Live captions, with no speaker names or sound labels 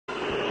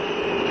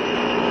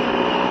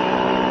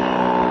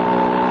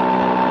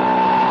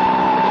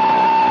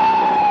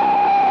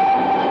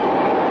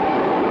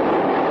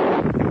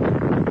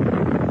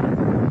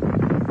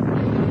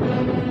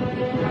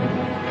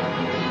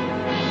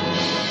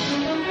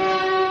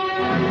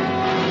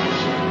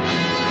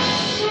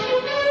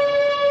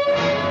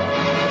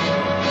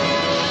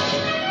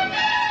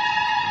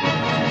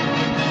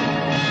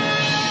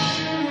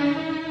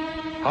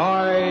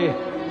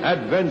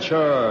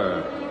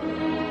adventure.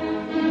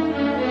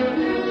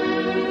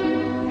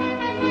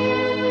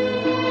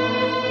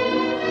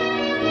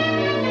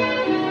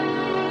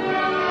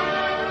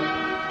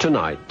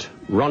 Tonight,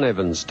 Ron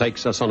Evans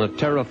takes us on a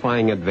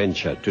terrifying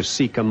adventure to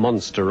seek a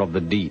monster of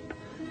the deep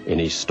in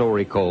his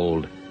story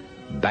called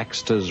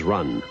Baxter's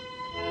Run.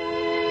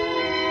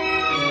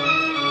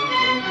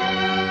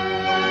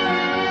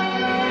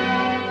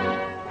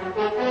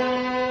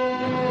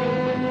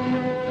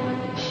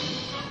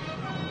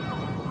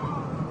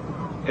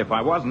 If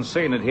I wasn't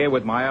seeing it here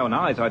with my own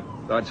eyes,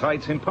 I'd say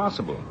it's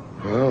impossible.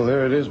 Well,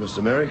 there it is,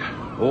 Mr. Merrick.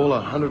 All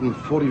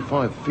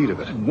 145 feet of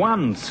it.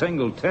 One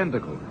single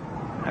tentacle.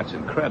 That's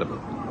incredible.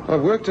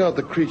 I've worked out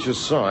the creature's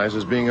size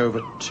as being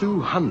over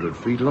 200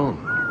 feet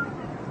long.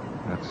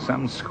 That's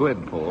some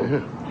squid, Paul.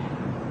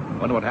 Yeah.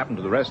 Wonder what happened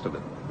to the rest of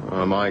it.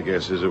 My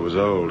guess is it was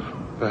old.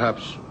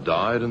 Perhaps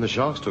died and the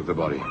sharks took the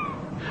body.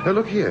 Now,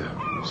 look here.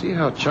 See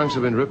how chunks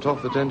have been ripped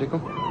off the tentacle?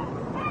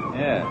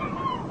 Yeah,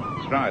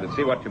 that's right. I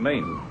see what you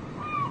mean.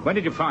 When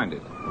did you find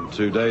it?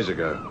 2 days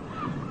ago.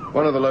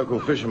 One of the local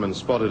fishermen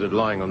spotted it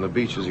lying on the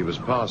beach as he was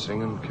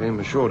passing and came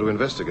ashore to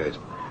investigate.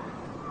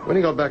 When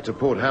he got back to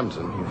Port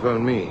Hampton, he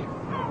phoned me.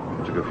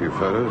 I took a few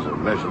photos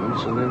and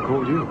measurements and then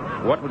called you.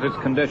 What was its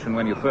condition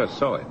when you first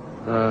saw it?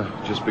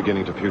 Just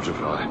beginning to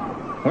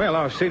putrefy. Well,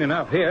 I've seen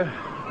enough here.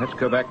 Let's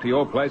go back to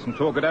your place and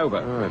talk it over.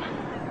 All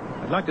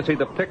right. I'd like to see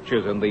the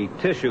pictures and the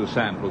tissue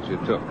samples you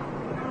took.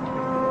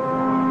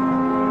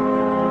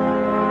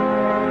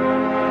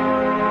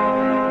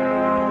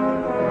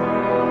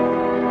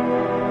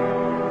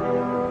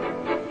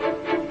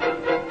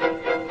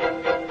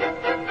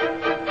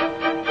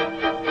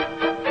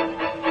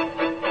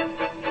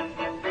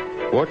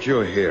 What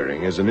you're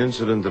hearing is an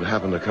incident that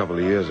happened a couple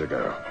of years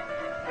ago.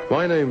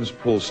 My name's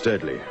Paul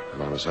Steadley,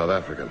 and I'm a South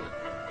African.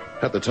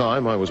 At the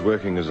time, I was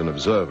working as an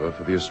observer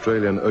for the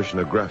Australian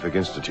Oceanographic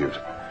Institute.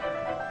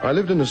 I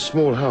lived in a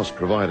small house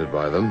provided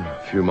by them,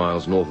 a few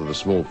miles north of the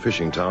small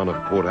fishing town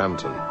of Port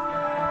Hampton.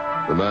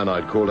 The man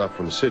I'd called up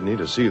from Sydney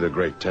to see the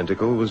great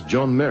tentacle was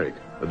John Merrick,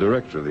 the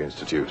director of the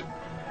Institute.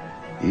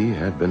 He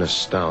had been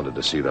astounded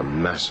to see the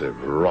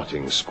massive,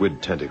 rotting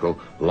squid tentacle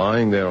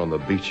lying there on the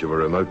beach of a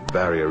remote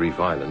barrier reef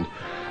island,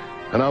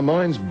 and our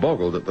minds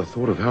boggled at the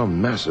thought of how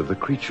massive the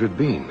creature had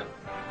been.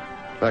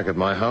 Back at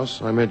my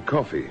house, I made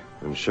coffee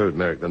and showed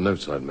Merrick the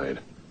notes I'd made.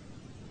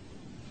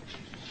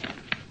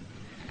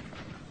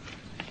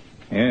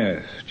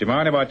 Yes. Do you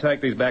mind if I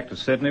take these back to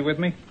Sydney with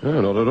me?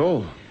 No, not at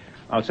all.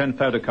 I'll send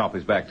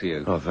photocopies back to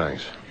you. Oh,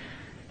 thanks.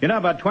 You know,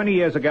 about 20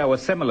 years ago, a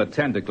similar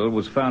tentacle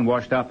was found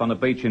washed up on a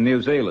beach in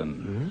New Zealand.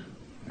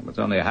 Mm-hmm. It was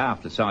only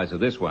half the size of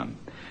this one.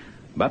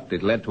 But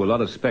it led to a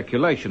lot of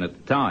speculation at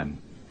the time.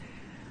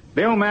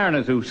 The old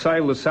mariners who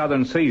sailed the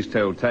southern seas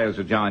told tales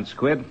of giant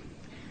squid.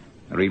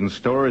 There are even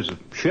stories of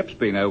ships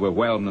being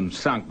overwhelmed and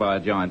sunk by a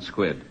giant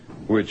squid.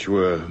 Which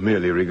were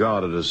merely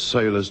regarded as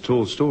sailors'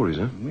 tall stories,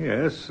 huh?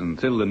 Yes,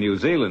 until the New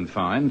Zealand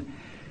find.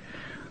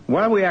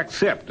 While we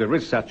accept there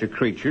is such a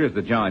creature as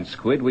the giant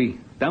squid, we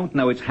don't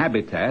know its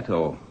habitat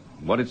or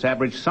what its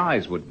average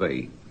size would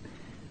be.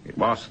 It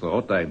was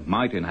thought they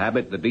might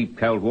inhabit the deep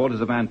cold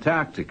waters of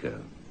Antarctica.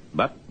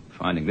 But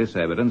finding this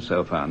evidence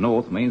so far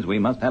north means we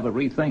must have a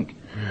rethink.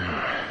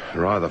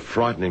 Rather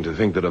frightening to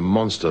think that a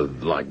monster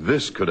like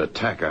this could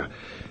attack a...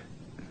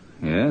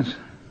 Yes?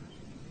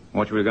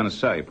 What were you going to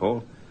say,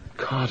 Paul?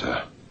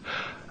 Carter.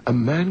 A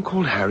man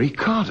called Harry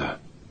Carter.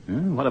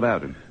 What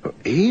about him?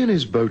 He and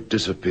his boat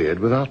disappeared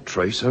without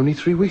trace only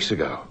 3 weeks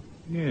ago.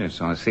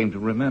 Yes, I seem to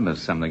remember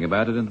something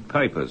about it in the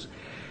papers.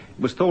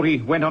 It was thought he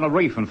went on a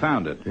reef and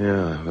found it.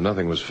 Yeah, but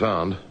nothing was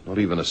found. Not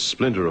even a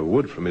splinter of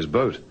wood from his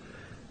boat.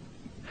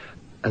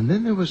 And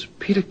then there was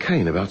Peter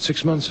Kane about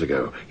 6 months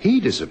ago. He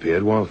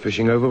disappeared while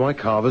fishing over by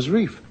Carver's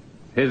Reef.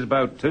 His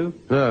boat, too?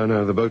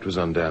 No, the boat was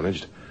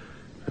undamaged.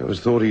 It was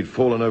thought he'd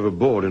fallen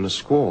overboard in a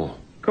squall.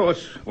 Of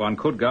course, one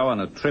could go on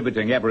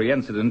attributing every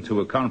incident to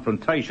a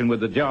confrontation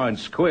with the giant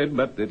squid,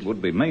 but it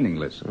would be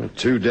meaningless. Well,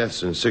 2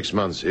 deaths in 6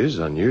 months is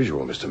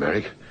unusual, Mr.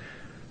 Merrick.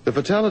 The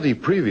fatality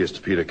previous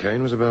to Peter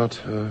Kane was about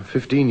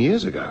 15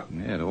 years ago.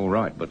 Yeah, all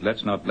right, but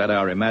let's not let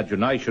our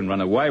imagination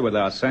run away with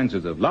our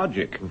senses of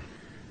logic.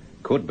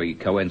 Could be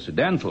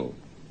coincidental.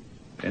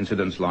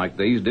 Incidents like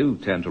these do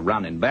tend to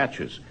run in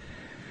batches.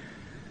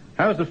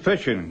 How's the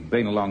fishing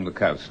been along the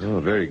coast?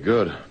 Oh, very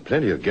good.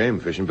 Plenty of game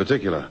fish in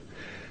particular.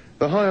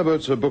 The hire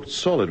boats are booked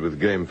solid with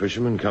game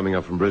fishermen coming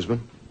up from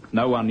Brisbane.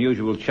 No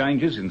unusual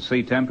changes in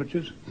sea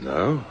temperatures?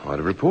 No, I'd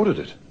have reported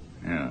it.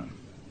 Yeah.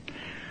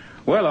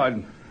 Well,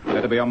 I'd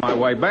better be on my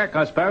way back,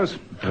 I suppose.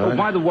 Oh,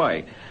 by the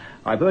way,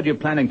 I've heard you're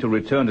planning to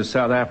return to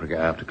South Africa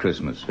after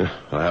Christmas.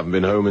 I haven't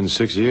been home in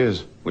 6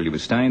 years. Will you be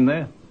staying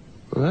there?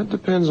 Well, that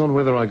depends on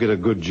whether I get a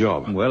good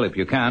job. Well, if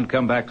you can't,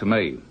 come back to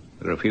me.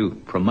 There are a few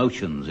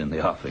promotions in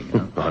the offing.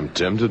 Huh? I'm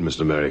tempted,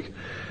 Mr. Merrick.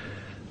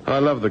 I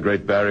love the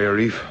Great Barrier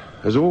Reef.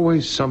 There's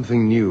always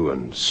something new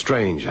and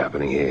strange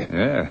happening here.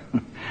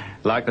 Yeah,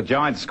 like the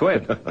giant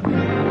squid. The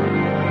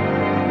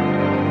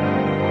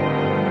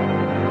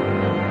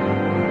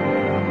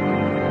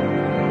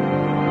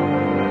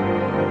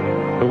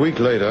week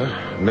later,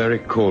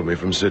 Merrick called me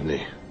from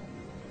Sydney.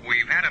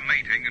 We've had a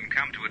meeting and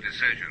come to a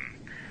decision.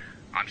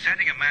 I'm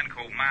sending a man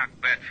called Mark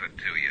Bedford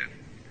to you.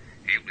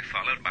 He'll be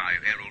followed by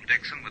Errol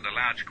Dixon with a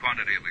large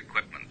quantity of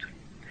equipment.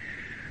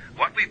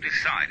 What we've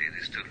decided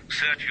is to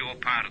search your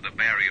part of the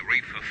barrier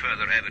reef for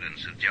further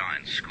evidence of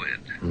giant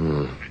squid.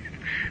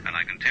 And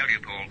I can tell you,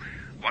 Paul,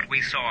 what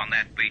we saw on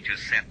that beach has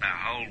set the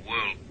whole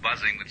world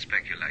buzzing with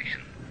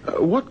speculation.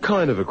 What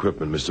kind of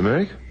equipment, Mr.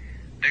 Merrick?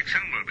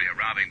 Dixon will be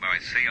arriving by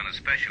sea on a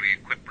specially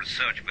equipped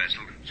research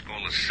vessel. It's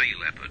called the Sea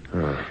Leopard.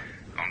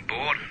 On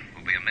board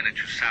will be a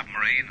miniature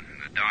submarine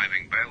and a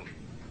diving bell,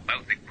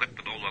 both equipped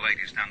with all the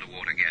latest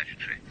underwater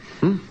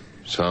gadgetry.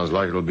 Sounds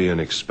like it'll be an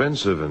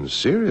expensive and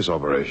serious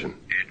operation.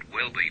 It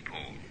will be,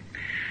 Paul.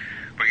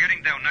 We're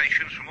getting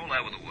donations from all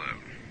over the world.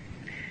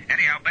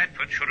 Anyhow,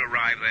 Bedford should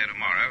arrive there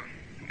tomorrow.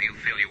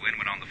 He'll fill you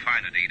in on the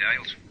finer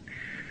details.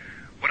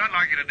 What I'd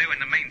like you to do in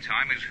the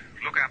meantime is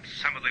look up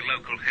some of the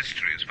local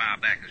history as far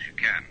back as you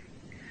can.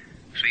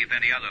 See if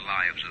any other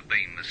lives have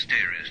been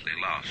mysteriously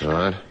lost. All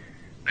right.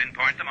 Then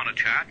point them on a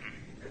chart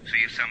and see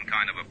if some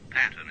kind of a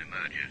pattern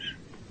emerges.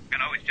 You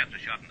know, it's just a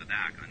shot in the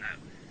dark, I know.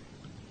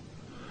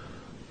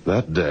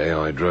 That day,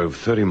 I drove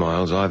 30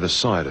 miles either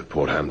side of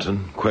Port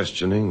Hampton,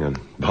 questioning and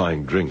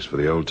buying drinks for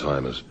the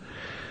old-timers.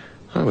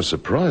 I was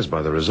surprised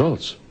by the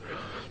results.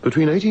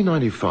 Between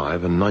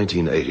 1895 and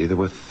 1980, there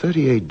were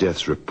 38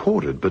 deaths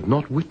reported, but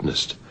not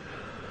witnessed.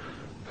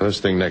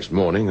 First thing next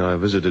morning, I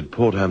visited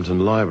Port Hampton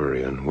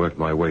Library and worked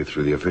my way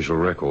through the official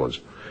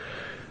records.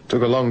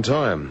 Took a long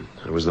time.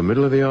 It was the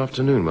middle of the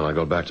afternoon when I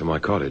got back to my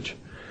cottage.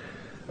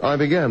 I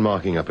began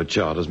marking up a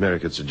chart as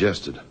Merrick had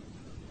suggested.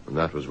 And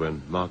that was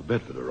when Mark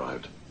Bedford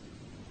arrived.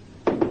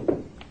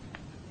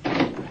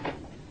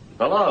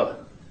 Hello.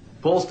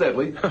 Paul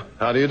Steadley.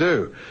 How do you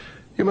do?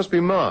 You must be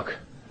Mark.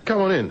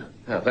 Come on in.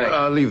 Oh,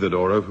 thanks. Leave the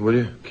door open, will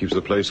you? Keeps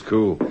the place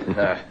cool.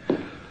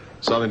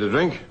 Something to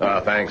drink?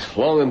 Thanks.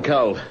 Long and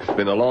cold. It's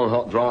been a long,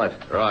 hot drive.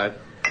 Right.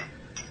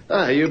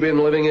 You been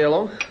living here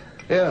long?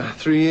 Yeah,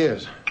 3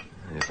 years.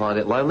 You find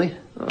it lonely?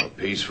 Oh,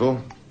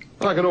 peaceful.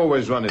 I can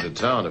always run into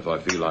town if I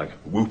feel like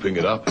whooping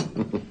it up.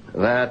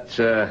 That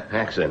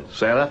accent.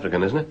 South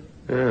African, isn't it?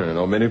 Yeah,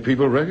 not many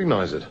people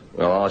recognize it.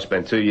 Well, I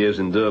spent 2 years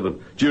in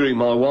Durban during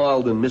my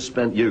wild and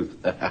misspent youth.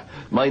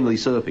 Mainly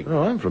surfing.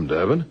 Oh, I'm from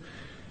Durban.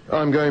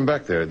 I'm going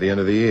back there at the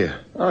end of the year.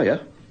 Oh, yeah?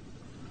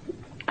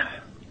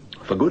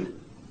 For good?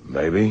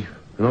 Maybe.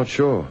 Not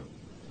sure.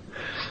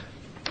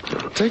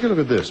 Take a look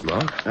at this,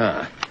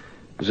 Mark.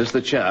 Is this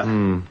the chart?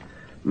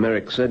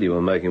 Merrick said you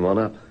were making one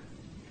up.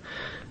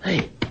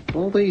 Hey,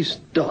 all these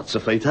dots are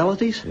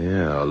fatalities?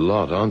 Yeah, a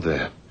lot, aren't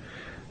there?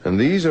 And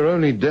these are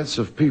only deaths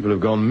of people who've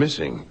gone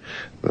missing.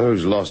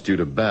 Those lost due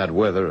to bad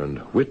weather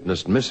and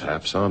witnessed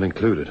mishaps aren't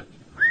included.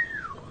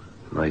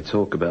 They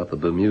talk about the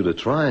Bermuda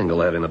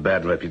Triangle having a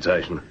bad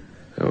reputation.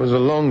 There was a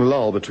long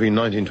lull between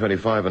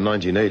 1925 and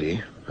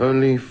 1980.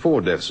 Only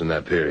 4 deaths in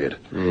that period.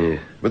 Yeah.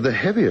 But the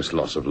heaviest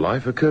loss of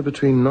life occurred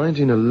between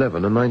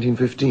 1911 and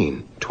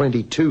 1915.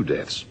 22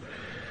 deaths.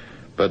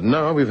 But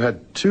now we've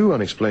had 2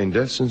 unexplained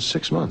deaths in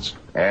 6 months.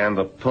 And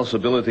the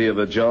possibility of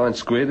a giant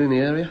squid in the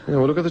area? Yeah,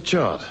 well, look at the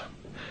chart.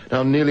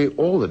 Now, nearly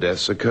all the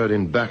deaths occurred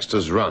in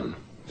Baxter's Run.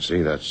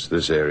 See, that's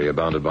this area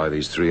bounded by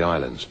these 3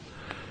 islands.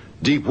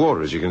 Deep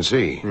water, as you can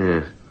see.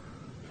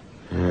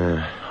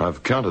 Yeah,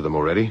 I've counted them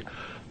already.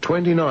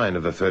 29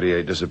 of the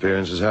 38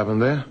 disappearances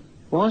happened there.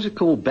 Why is it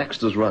called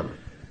Baxter's Run?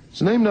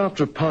 It's named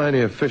after a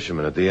pioneer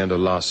fisherman at the end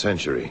of last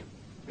century.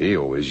 He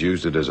always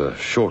used it as a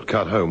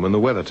shortcut home when the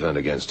weather turned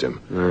against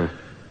him.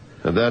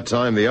 At that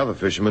time, the other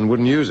fishermen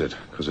wouldn't use it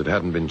because it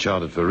hadn't been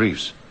charted for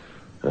reefs.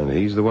 And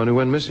he's the one who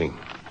went missing.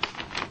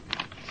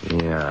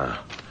 Yeah.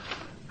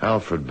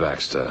 Alfred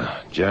Baxter,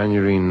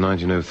 January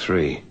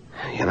 1903.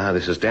 You know,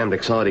 this is damned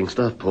exciting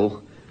stuff,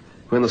 Paul.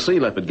 When the Sea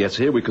Leopard gets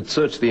here, we could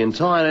search the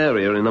entire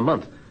area in a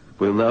month.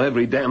 We'll know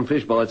every damn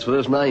fish by its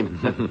first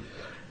name.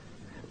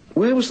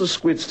 Where was the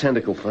squid's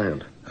tentacle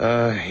found?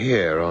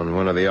 Here, on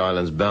one of the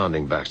islands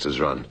bounding Baxter's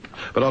Run.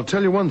 But I'll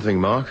tell you one thing,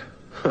 Mark.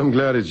 I'm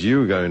glad it's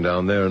you going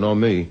down there and not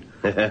me.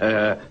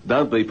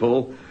 Don't be,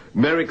 Paul.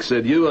 Merrick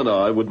said you and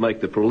I would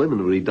make the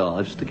preliminary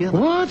dives together.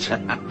 What?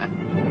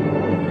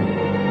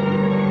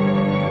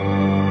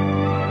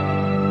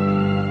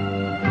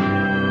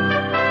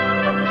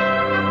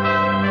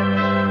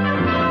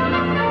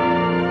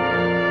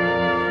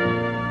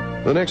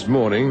 The next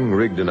morning,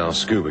 rigged in our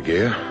scuba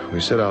gear, we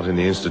set out in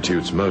the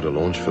Institute's motor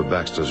launch for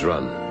Baxter's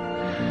Run.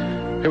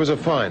 It was a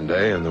fine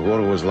day, and the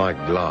water was like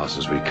glass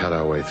as we cut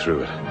our way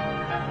through it.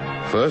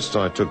 First,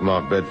 I took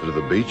Mark Bedford to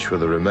the beach where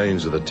the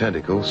remains of the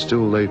tentacle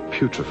still lay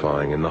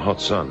putrefying in the hot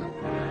sun.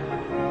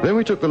 Then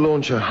we took the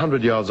launch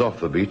 100 yards off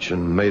the beach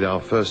and made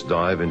our first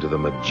dive into the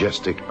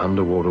majestic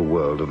underwater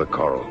world of the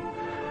coral.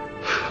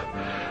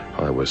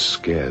 I was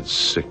scared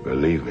sick,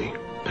 believe me.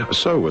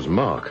 So was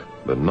Mark.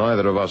 But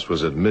neither of us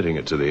was admitting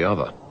it to the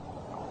other.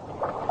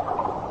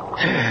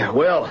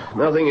 Well,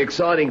 nothing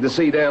exciting to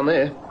see down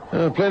there.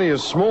 Plenty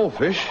of small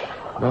fish.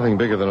 Nothing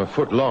bigger than a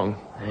foot long.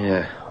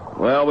 Yeah.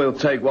 Well, we'll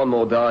take one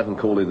more dive and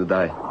call it a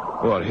day.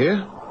 What,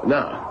 here?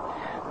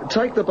 No.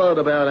 Take the boat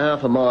about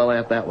half a mile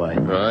out that way.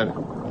 Right.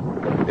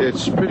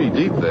 It's pretty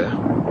deep there.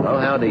 Oh,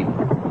 how deep?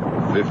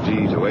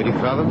 50 to 80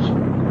 fathoms.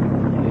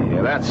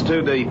 Yeah, that's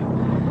too deep.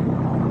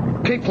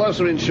 Keep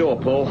closer inshore,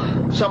 Paul.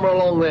 Somewhere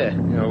along there.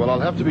 Yeah, well, I'll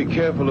have to be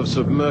careful of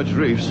submerged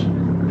reefs.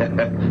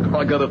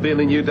 I got a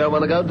feeling you don't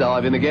want to go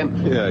diving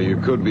again. Yeah, you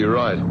could be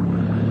right.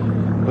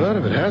 But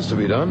if it has to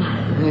be done...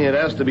 Yeah, it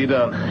has to be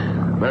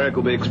done. Merrick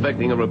will be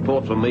expecting a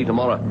report from me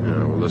tomorrow.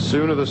 Yeah, well, the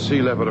sooner the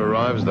sea leopard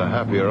arrives, the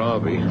happier I'll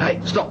be.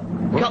 Hey, stop.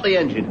 Cut the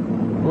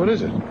engine. What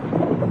is it?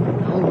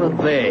 Over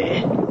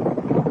there.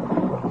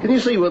 Can you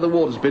see where the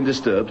water's been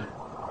disturbed?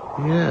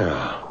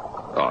 Yeah.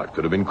 Oh, it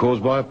could have been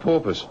caused by a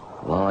porpoise.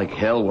 Like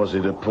hell was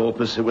it a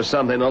porpoise. It was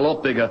something a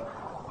lot bigger.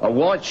 A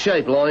white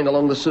shape lying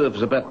along the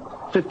surface,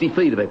 about 50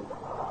 feet of it.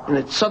 And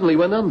it suddenly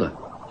went under.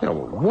 Yeah,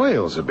 well,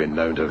 whales have been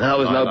known to... That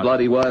was no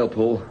bloody whale,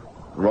 Paul.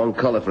 Wrong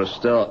colour for a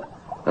start.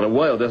 And a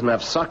whale doesn't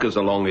have suckers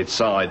along its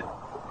side.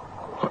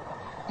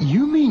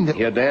 You mean that...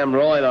 You're damn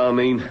right, I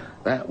mean.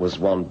 That was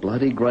one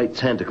bloody great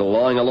tentacle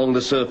lying along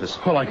the surface.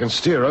 Well, I can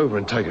steer over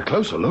and take a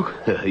closer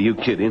look. Are you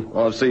kidding?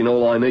 I've seen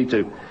all I need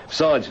to.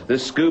 Besides,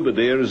 this scuba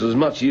deer is as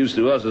much use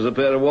to us as a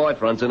pair of white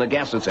fronts in a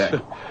gas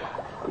attack.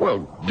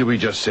 Well, do we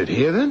just sit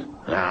here, then?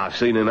 I've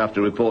seen enough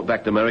to report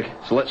back to Merrick,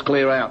 so let's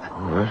clear out.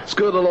 Right.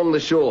 Skirt along the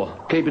shore.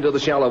 Keep it to the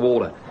shallow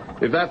water.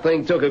 If that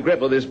thing took a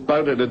grip of this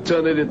boat, it'd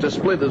turn it into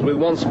splinters with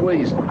one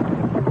squeeze.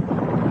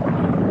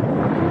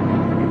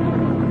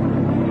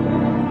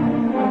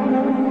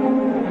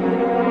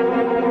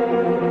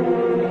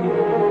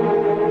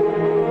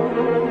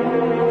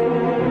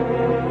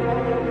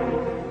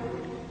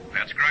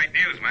 That's great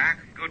news, Mac.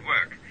 Good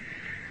work.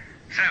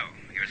 So,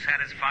 you're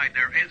satisfied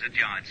there is a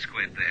giant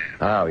squid there?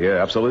 Oh,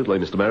 yeah, absolutely,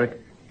 Mr. Merrick.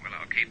 Well,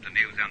 I'll keep the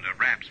news under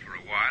wraps for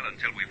a while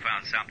until we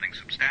found something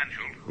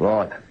substantial.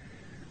 Right.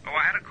 Oh,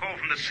 I had a call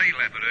from the sea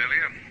leopard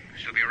earlier.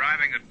 She'll be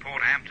arriving at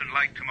Port Hampton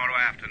Lake tomorrow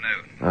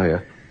afternoon. Oh,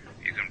 yeah.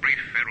 You can brief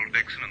Errol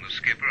Dixon and the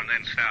skipper and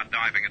then start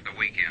diving at the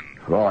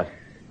weekend. Right.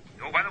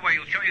 Oh, by the way,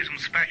 he'll show you some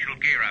special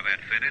gear I've had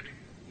fitted.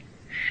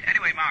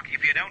 Anyway, Mark,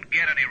 if you don't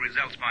get any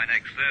results by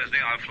next Thursday,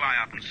 I'll fly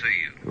up and see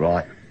you.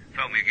 Right.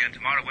 Phone me again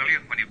tomorrow, will you,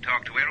 when you've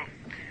talked to Errol?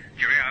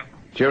 Cheerio.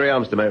 Cheerio,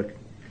 Mr. Merrick.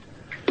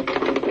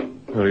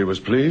 Well, he was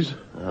pleased.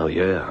 Oh,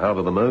 yeah,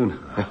 over the moon.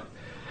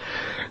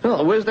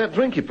 Oh, where's that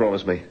drink you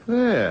promised me?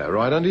 There,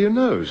 right under your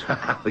nose.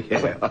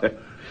 Yeah.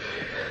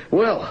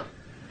 Well,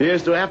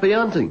 here's to happy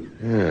hunting.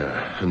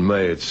 Yeah, and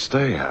may it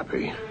stay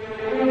happy.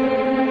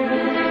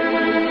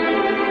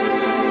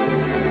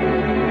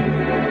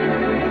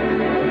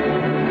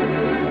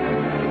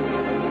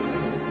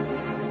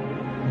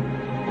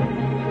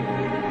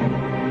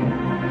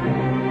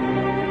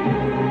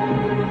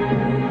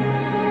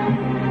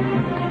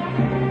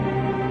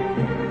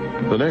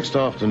 The next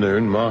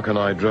afternoon, Mark and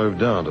I drove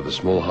down to the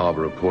small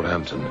harbour of Port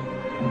Hampton.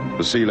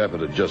 The Sea Leopard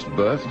had just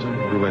berthed,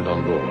 and we went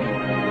on board.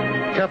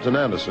 Captain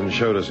Anderson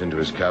showed us into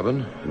his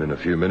cabin, and in a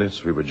few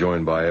minutes we were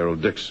joined by Errol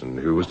Dixon,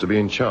 who was to be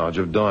in charge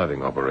of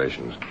diving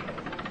operations.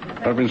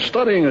 I've been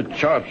studying the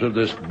charts of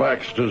this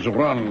Baxter's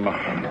run.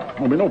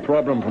 There'll be no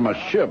problem for my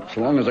ship,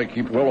 so long as I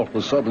keep well off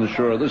the southern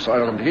shore of this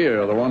island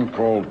here, the one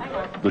called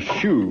the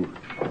Shoe.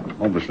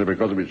 Obviously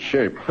because of its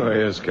shape. Oh,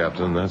 yes,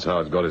 Captain. That's how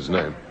it got its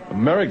name.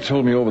 Merrick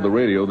told me over the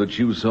radio that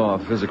you saw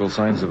physical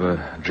signs of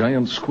a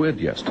giant squid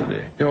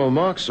yesterday. Yeah, well,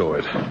 Mark saw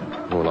it.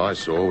 All I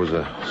saw was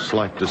a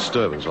slight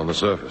disturbance on the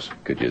surface.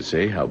 Could you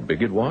say how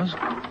big it was?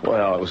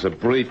 Well, it was a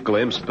brief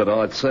glimpse, but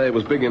I'd say it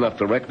was big enough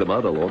to wreck the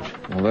motor launch.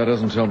 Well, that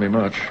doesn't tell me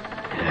much.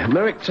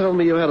 Merrick told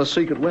me you had a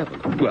secret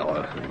weapon. Well,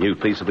 a new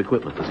piece of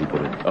equipment, as he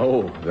put it.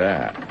 Oh,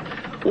 that.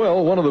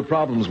 Well, one of the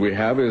problems we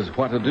have is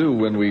what to do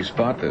when we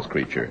spot this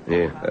creature.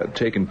 Yeah.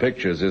 Taking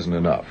pictures isn't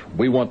enough.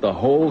 We want the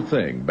whole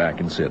thing back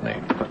in Sydney.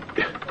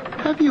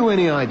 Have you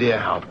any idea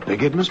how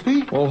big it must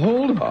be? Well,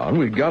 hold on.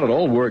 We've got it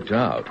all worked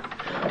out.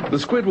 The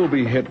squid will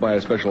be hit by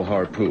a special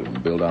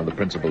harpoon built on the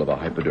principle of a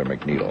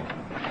hypodermic needle.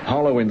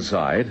 Hollow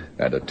inside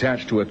and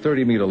attached to a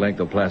 30-meter length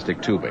of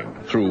plastic tubing,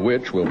 through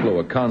which will flow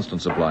a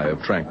constant supply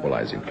of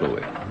tranquilizing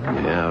fluid.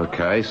 Yeah,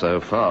 okay, so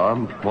far.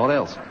 What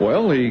else?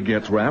 Well, he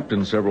gets wrapped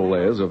in several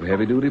layers of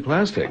heavy-duty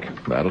plastic.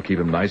 That'll keep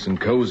him nice and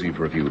cozy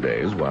for a few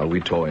days while we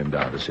tow him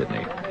down to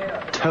Sydney.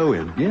 Tow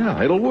him?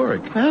 Yeah, it'll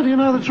work. How do you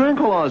know the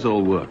tranquilizer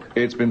will work?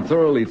 It's been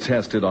thoroughly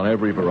tested on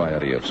every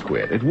variety of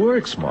squid. It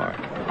works, Mark.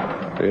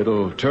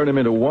 It'll turn him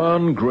into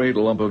one great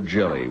lump of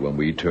jelly when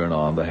we turn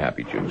on the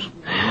happy juice.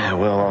 Yeah,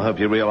 well, I hope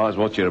you realize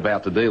what you're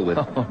about to deal with.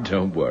 Oh,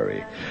 don't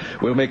worry.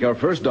 We'll make our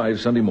first dive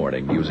Sunday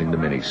morning using the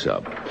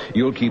mini-sub.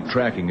 You'll keep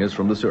tracking us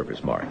from the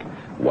surface, Mark.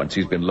 Once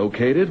he's been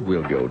located,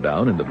 we'll go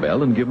down in the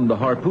bell and give him the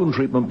harpoon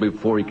treatment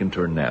before he can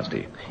turn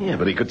nasty. Yeah,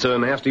 but he could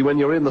turn nasty when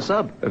you're in the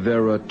sub.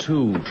 There are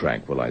 2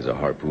 tranquilizer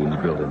harpoons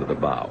built into the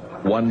bow.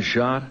 One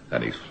shot,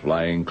 and he's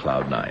flying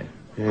cloud 9.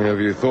 Yeah, have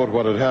you thought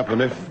what would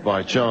happen if,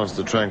 by chance,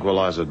 the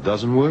tranquilizer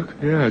doesn't work?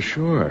 Yeah,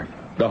 sure.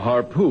 The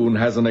harpoon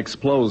has an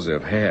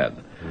explosive head.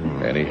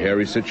 Any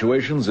hairy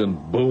situations,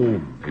 and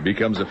boom, he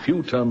becomes a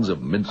few tons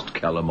of minced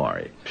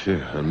calamari.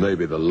 Phew, and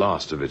maybe the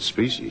last of its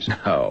species.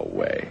 No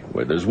way.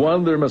 Where there's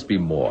one, there must be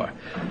more.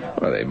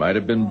 Well, they might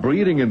have been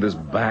breeding in this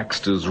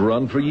Baxter's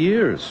Run for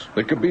years.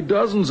 There could be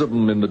dozens of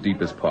them in the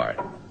deepest part.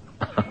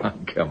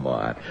 Come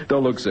on,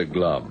 don't look so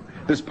glum.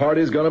 This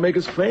party is going to make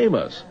us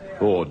famous.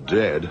 Or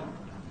dead.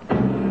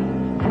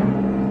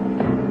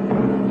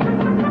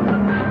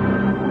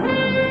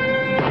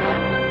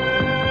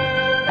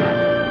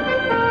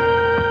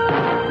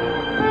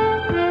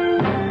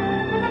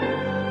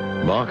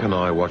 Mark and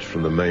I watched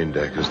from the main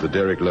deck as the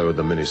derrick lowered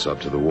the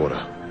mini-sub to the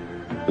water.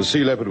 The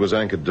Sea Leopard was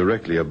anchored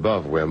directly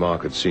above where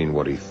Mark had seen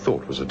what he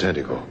thought was a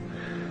tentacle.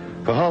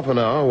 For half an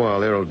hour,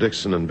 while Errol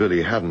Dixon and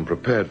Billy hadn't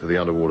prepared for the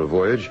underwater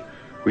voyage,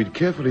 we'd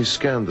carefully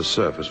scanned the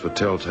surface for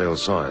telltale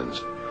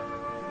signs.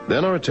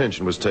 Then our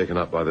attention was taken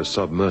up by the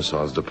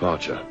submersile's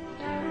departure.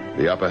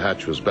 The upper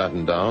hatch was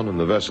battened down and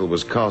the vessel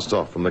was cast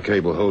off from the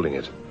cable holding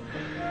it.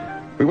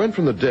 We went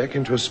from the deck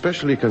into a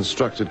specially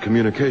constructed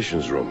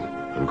communications room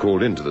and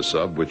called into the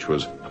sub, which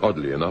was,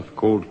 oddly enough,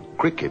 called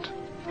Cricket.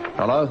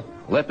 Hello?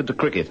 Leopard to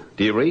Cricket.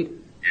 Do you read?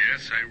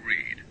 Yes, I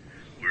read.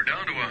 We're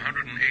down to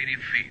 180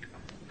 feet.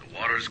 The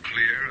water's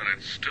clear, and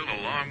it's still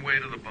a long way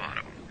to the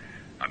bottom.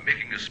 I'm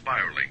making a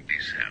spiraling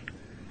descent.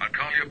 I'll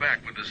call you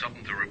back when there's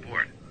something to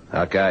report.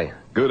 Okay.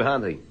 Good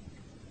hunting.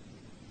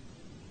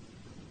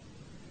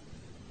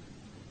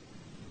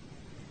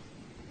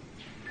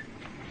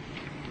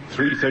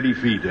 $330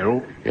 feet,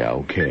 Errol. Yeah,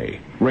 okay.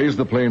 Raise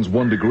the planes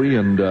 1 degree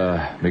and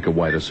make a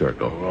wider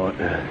circle. All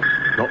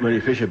right. Not many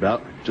fish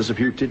about. Just a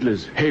few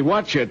tiddlers. Hey,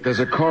 watch it. There's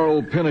a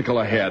coral pinnacle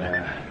ahead.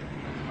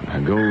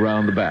 Go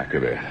around the back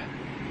of it.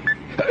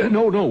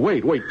 No,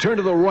 wait. Turn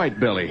to the right,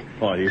 Billy.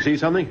 Oh, do you see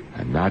something?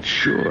 I'm not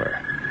sure.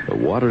 The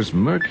water's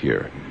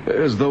murkier,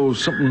 as though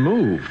something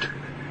moved.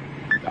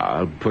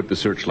 I'll put the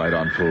searchlight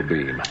on full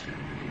beam.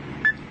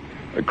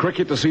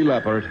 Cricket to Sea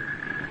Leopard.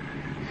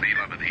 Sea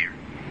Leopard here.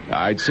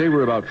 I'd say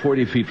we're about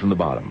 40 feet from the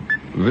bottom.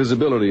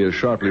 Visibility is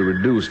sharply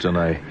reduced, and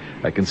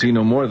I can see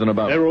no more than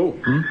about... Errol,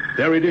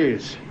 there it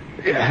is.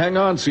 Yeah, hang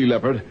on, Sea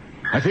Leopard.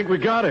 I think we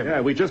got him.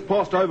 Yeah, we just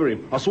passed over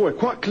him. I saw it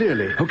quite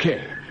clearly.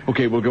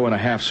 Okay, we'll go in a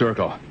half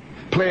circle.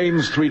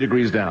 Planes 3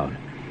 degrees down.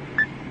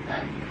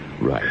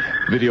 Right.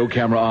 Video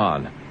camera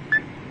on.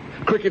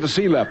 Cricket to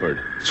Sea Leopard.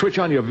 Switch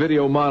on your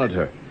video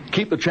monitor.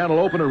 Keep the channel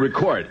open and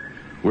record.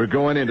 We're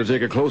going in to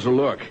take a closer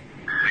look.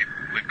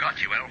 We've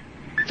got you, Errol.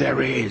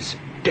 There he is.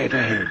 Dead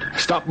ahead.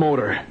 Stop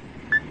motor.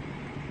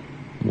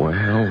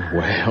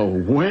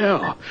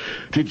 Well.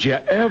 Did you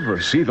ever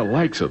see the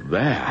likes of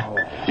that?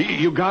 Oh.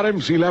 You got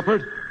him, Sea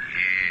Leopard?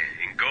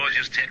 Yeah, in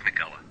gorgeous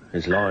Technicolor.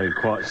 He's lying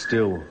quite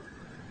still.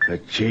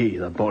 But gee,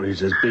 the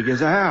body's as big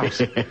as a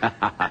house.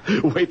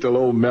 Wait till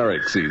old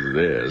Merrick sees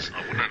this.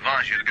 I wouldn't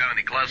advise you to go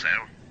any closer,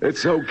 Errol.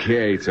 It's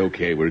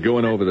okay. We're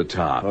going over the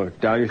top. Oh,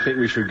 don't you think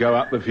we should go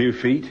up a few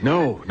feet?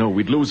 No,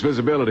 we'd lose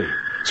visibility.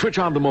 Switch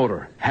on the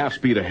motor. Half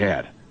speed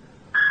ahead.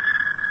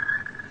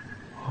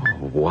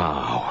 Oh,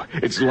 wow.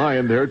 It's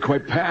lying there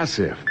quite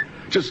passive.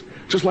 Just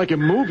like a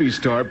movie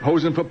star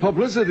posing for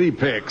publicity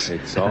pics.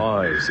 Its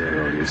eyes,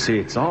 Errol. You see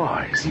its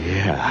eyes.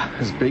 Yeah.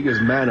 As big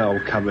as manhole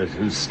covers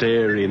and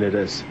staring at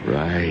us.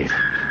 Right.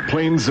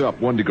 Planes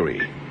up 1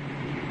 degree.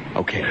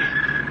 Okay.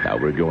 Now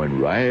we're going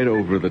right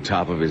over the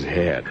top of his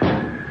head.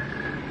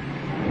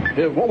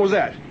 What was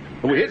that?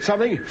 We hit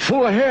something?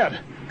 Full ahead.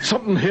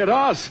 Something hit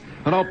us.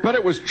 And I'll bet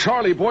it was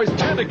Charlie Boy's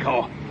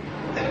tentacle.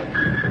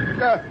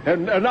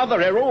 And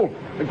another, Errol.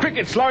 The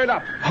Cricket's slowing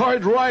up.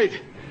 Hard right.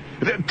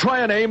 Try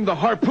and aim the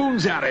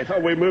harpoons at it. Oh,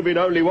 we're moving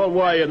only one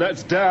way, and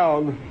that's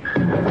down.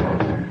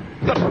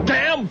 The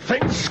damn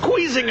thing's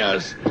squeezing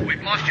us.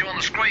 We've lost you on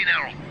the screen,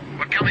 Errol.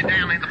 We're coming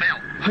down in the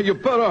bell. You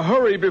better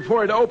hurry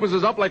before it opens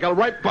us up like a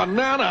ripe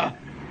banana.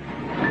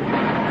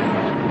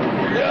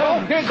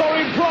 Oh, it's all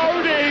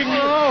imploding!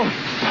 Oh.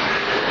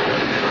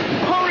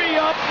 Hurry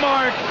up,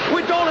 Mark.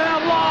 We don't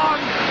have long.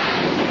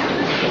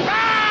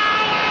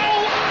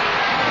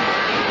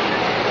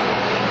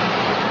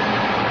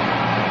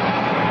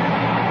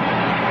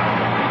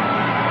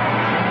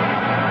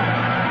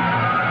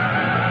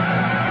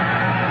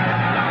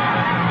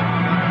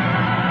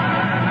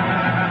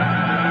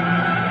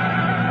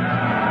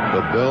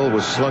 The bell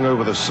was slung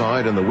over the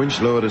side and the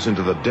winch lowered us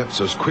into the depths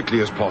as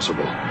quickly as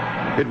possible.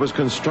 It was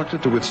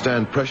constructed to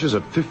withstand pressures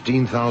at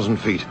 15,000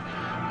 feet,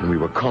 and we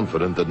were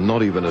confident that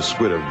not even a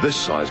squid of this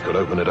size could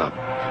open it up.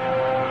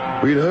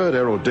 We'd heard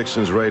Errol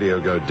Dixon's radio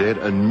go dead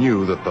and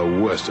knew that the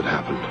worst had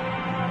happened.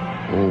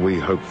 All we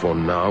hoped for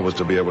now was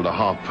to be able to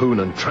harpoon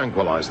and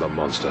tranquilize the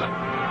monster.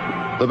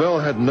 The bell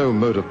had no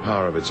motive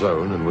power of its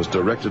own and was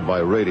directed by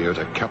radio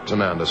to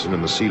Captain Anderson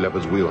in the Sea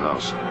Leopard's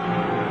wheelhouse.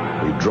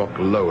 We dropped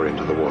lower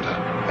into the water,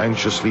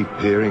 anxiously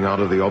peering out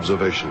of the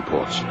observation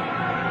ports.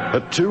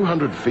 At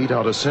 200 feet,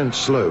 our descent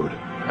slowed,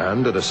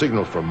 and at a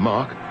signal from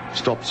Mark,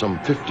 stopped some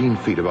 15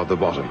 feet above the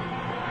bottom.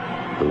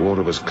 The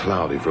water was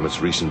cloudy from its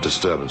recent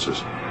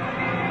disturbances.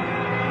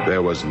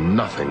 There was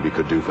nothing we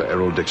could do for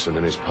Errol Dixon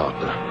and his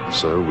partner,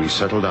 so we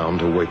settled down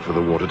to wait for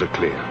the water to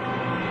clear.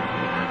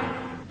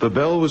 The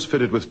Belle was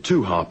fitted with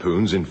 2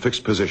 harpoons in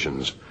fixed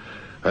positions.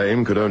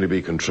 Aim could only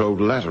be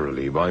controlled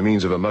laterally by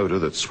means of a motor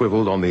that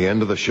swiveled on the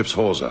end of the ship's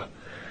hawser.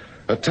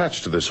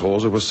 Attached to this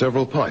hawser were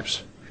several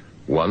pipes.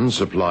 One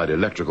supplied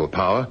electrical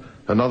power,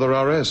 another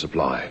our air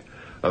supply.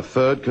 A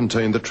third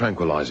contained the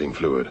tranquilizing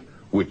fluid,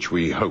 which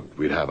we hoped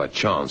we'd have a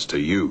chance to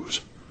use.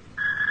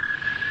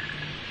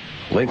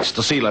 Links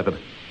to Sea Leopard.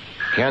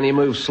 Can you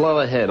move slow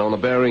ahead on the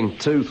bearing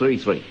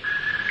 233? 233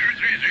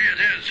 it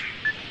is.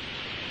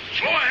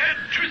 Slow ahead,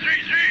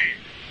 233.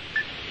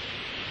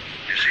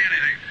 You see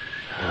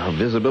anything?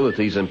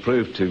 Visibility's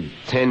improved to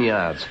 10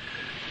 yards.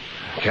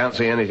 Can't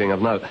see anything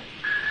of note.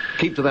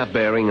 Keep to that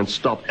bearing and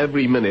stop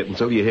every minute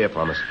until you hear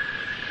from us.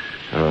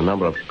 There are a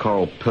number of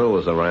coral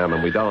pillars around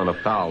and we don't want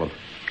to foul them.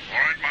 All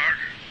right, Mark.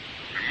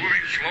 We're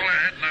moving slowly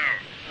ahead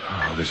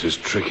now. Oh, this is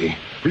tricky.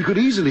 We could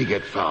easily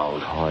get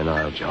fouled. Oh, I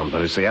know, John,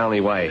 but it's the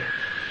only way.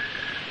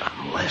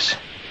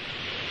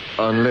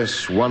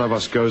 Unless one of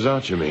us goes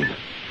out, you mean?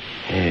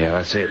 Yeah,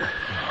 that's it.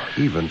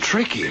 Even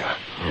trickier.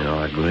 Yeah,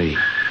 I agree.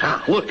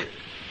 Look.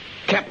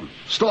 Captain,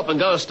 stop and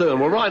go astern.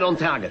 We're right on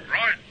target.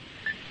 Right.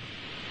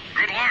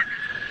 Good luck.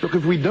 Look,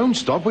 if we don't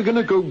stop, we're going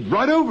to go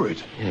right over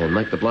it. Yeah,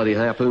 make the bloody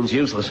harpoons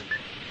useless.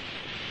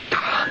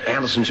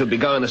 Anderson should be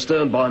going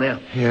astern by now.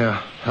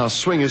 Yeah, our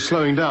swing is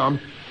slowing down.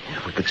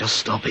 If we could just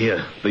stop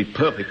here, be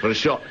perfect for a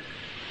shot.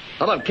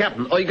 Hello,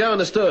 Captain. Are you going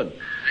astern?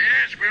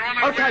 Yes, we're on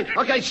our way to...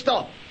 Okay,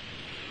 stop.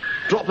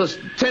 Drop us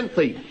 10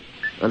 feet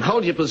and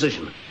hold your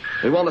position.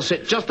 We want to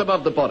sit just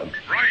above the bottom.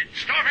 Right.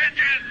 Stop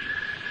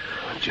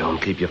engine. John,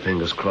 keep your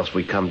fingers crossed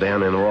we come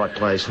down in the right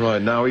place.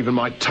 Right, now even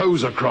my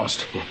toes are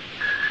crossed.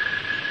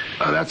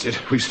 Oh, that's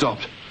it. We've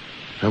stopped.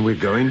 And we're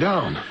going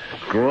down.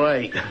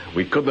 Great.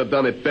 We couldn't have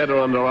done it better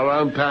under our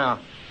own power.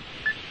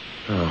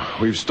 Oh,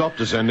 we've stopped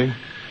descending.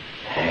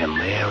 And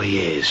there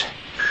he is.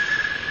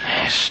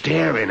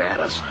 Staring at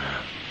us.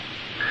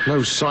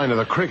 No sign of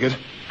the cricket.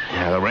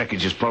 Yeah, the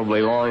wreckage is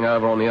probably lying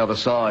over on the other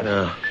side.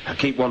 Now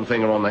keep one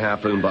finger on the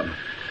harpoon button.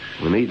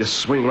 We need to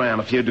swing round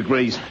a few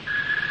degrees.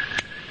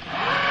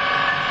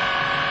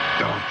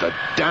 Oh, the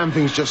damn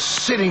thing's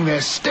just sitting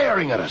there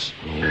staring at us.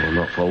 Yeah,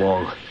 not for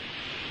long.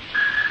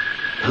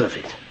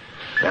 Perfect.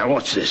 Now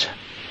watch this.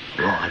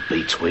 Right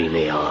between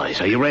the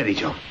eyes. Are you ready,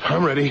 John?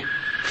 I'm ready.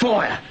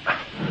 Fire!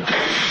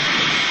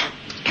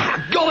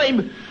 Got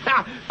him!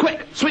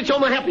 Quick, switch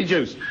on the happy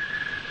juice.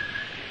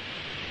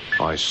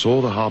 I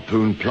saw the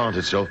harpoon plant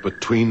itself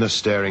between the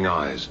staring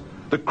eyes.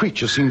 The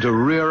creature seemed to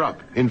rear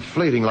up,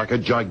 inflating like a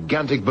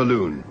gigantic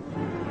balloon.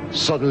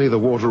 Suddenly the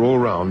water all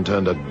round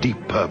turned a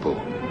deep purple.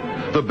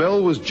 The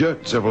bell was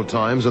jerked several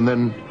times and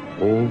then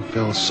all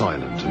fell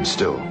silent and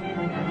still.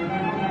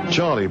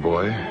 Charlie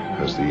Boy,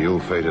 as the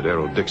ill-fated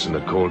Errol Dixon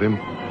had called him,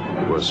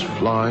 was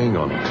flying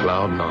on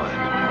cloud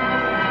 9.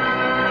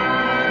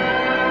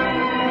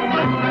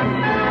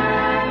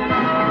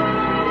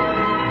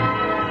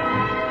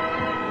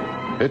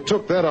 It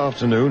took that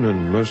afternoon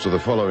and most of the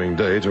following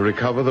day to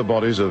recover the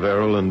bodies of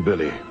Errol and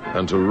Billy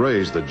and to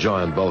raise the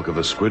giant bulk of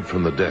the squid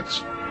from the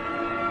depths.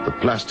 The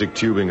plastic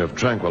tubing of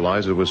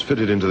tranquilizer was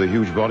fitted into the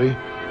huge body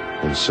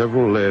and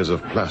several layers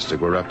of plastic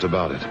were wrapped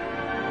about it.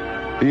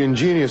 The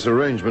ingenious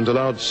arrangement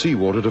allowed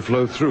seawater to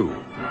flow through,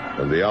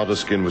 and the outer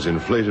skin was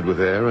inflated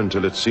with air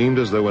until it seemed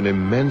as though an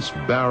immense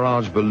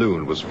barrage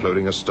balloon was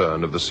floating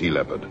astern of the Sea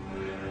Leopard.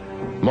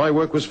 My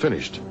work was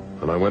finished,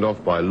 and I went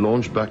off by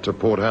launch back to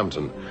Port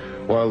Hampton,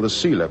 while the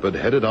Sea Leopard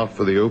headed out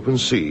for the open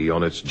sea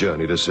on its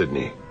journey to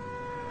Sydney.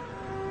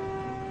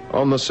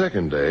 On the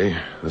second day,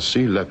 the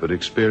Sea Leopard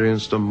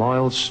experienced a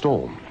mild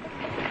storm.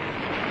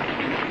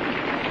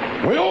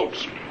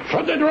 Wilkes,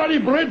 shut that ruddy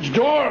bridge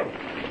door.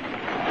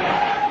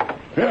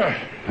 Yeah,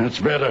 that's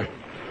better.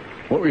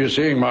 What were you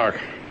seeing, Mark?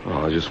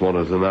 Oh, I just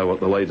wanted to know what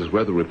the latest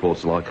weather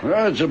report's like.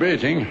 Well, it's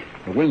abating.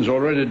 The wind's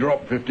already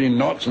dropped 15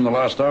 knots in the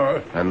last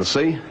hour. And the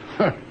sea?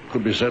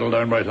 Could be settled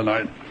down by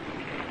tonight.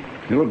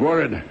 You look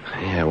worried.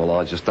 Yeah, well,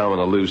 I just don't want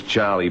to lose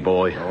Charlie,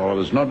 boy. Oh,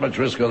 there's not much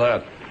risk of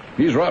that.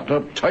 He's wrapped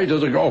up tight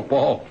as a golf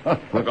ball.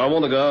 Look, I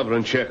want to go over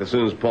and check as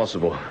soon as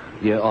possible.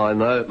 Yeah, I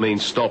know it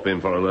means stop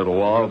him for a little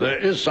while. Well, there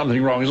is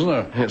something wrong, isn't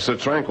there? It's a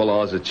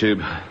tranquilizer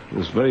tube.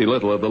 There's very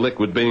little of the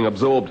liquid being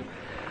absorbed.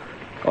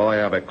 I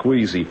have a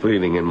queasy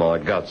feeling in my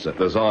guts that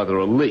there's either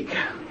a leak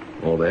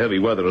or the heavy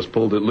weather has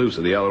pulled it loose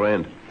at the other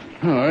end.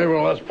 All right,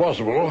 well, that's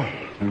possible.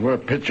 We're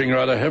pitching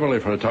rather heavily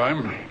for a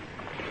time.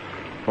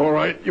 All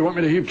right, you want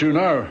me to heave to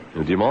now?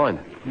 Do you mind?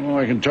 Oh,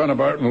 I can turn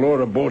about and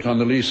lower a boat on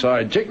the lee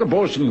side. Take the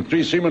boatswain and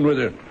 3 seamen with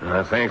you.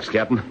 Thanks,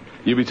 Captain.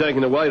 You'll be taking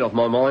the weight off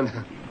my mind.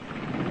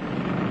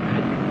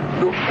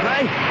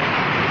 Hey!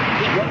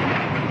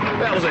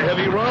 That was a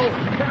heavy roll.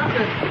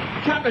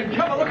 Captain,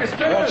 come and look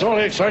astern. That's all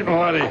the excitement,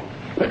 laddie.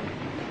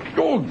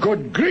 Oh,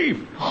 good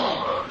grief.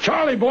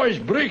 Charlie Boy's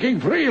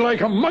breaking free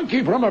like a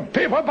monkey from a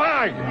paper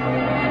bag.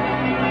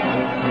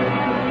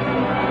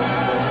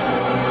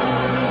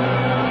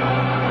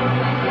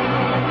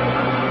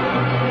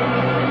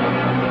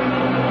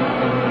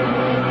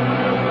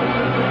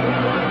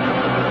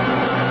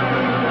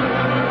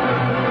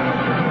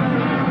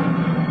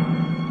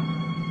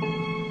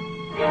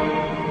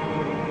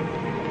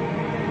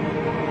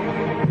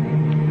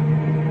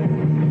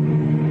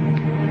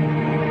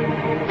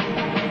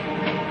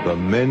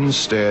 Men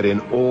stared in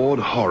awed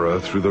horror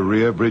through the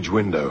rear bridge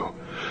window.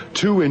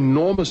 2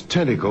 enormous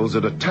tentacles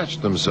had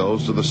attached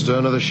themselves to the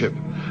stern of the ship,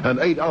 and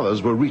 8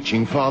 others were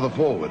reaching farther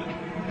forward.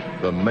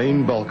 The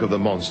main bulk of the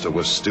monster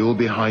was still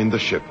behind the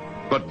ship,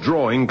 but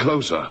drawing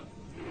closer.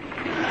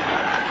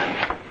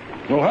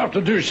 We'll have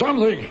to do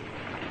something.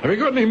 Have you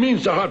got any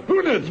means to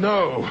harpoon it?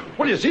 No.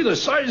 Well, you see the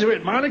size of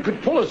it, man. It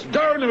could pull us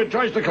down if it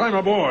tries to climb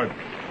aboard.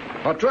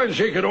 I'll try and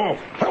shake it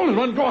off.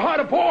 Helmsman, go hard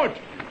aport.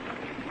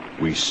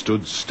 We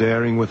stood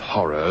staring with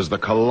horror as the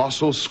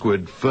colossal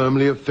squid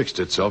firmly affixed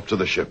itself to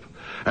the ship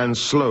and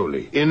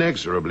slowly,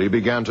 inexorably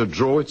began to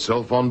draw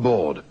itself on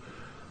board.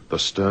 The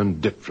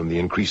stern dipped from the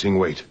increasing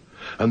weight,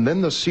 and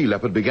then the sea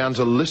leopard began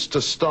to list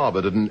to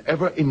starboard at an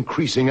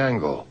ever-increasing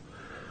angle.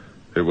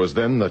 It was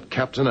then that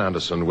Captain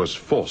Anderson was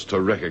forced to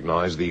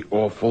recognize the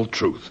awful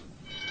truth.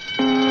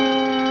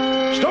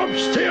 Stop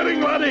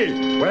steering, laddie!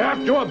 We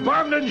have to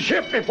abandon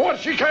ship before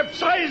she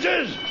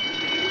capsizes!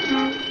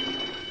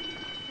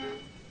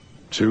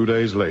 2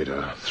 days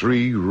later,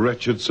 3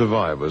 wretched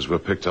survivors were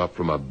picked up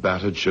from a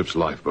battered ship's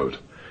lifeboat.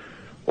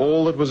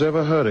 All that was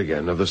ever heard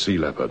again of the sea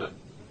leopard.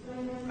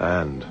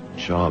 And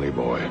Charlie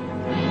Boy.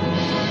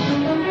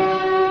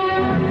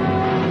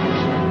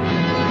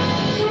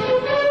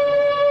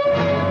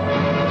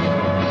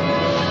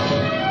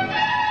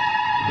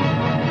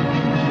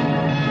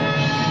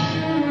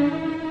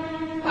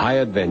 High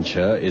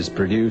Adventure is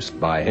produced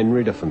by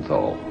Henry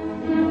Diffenthal.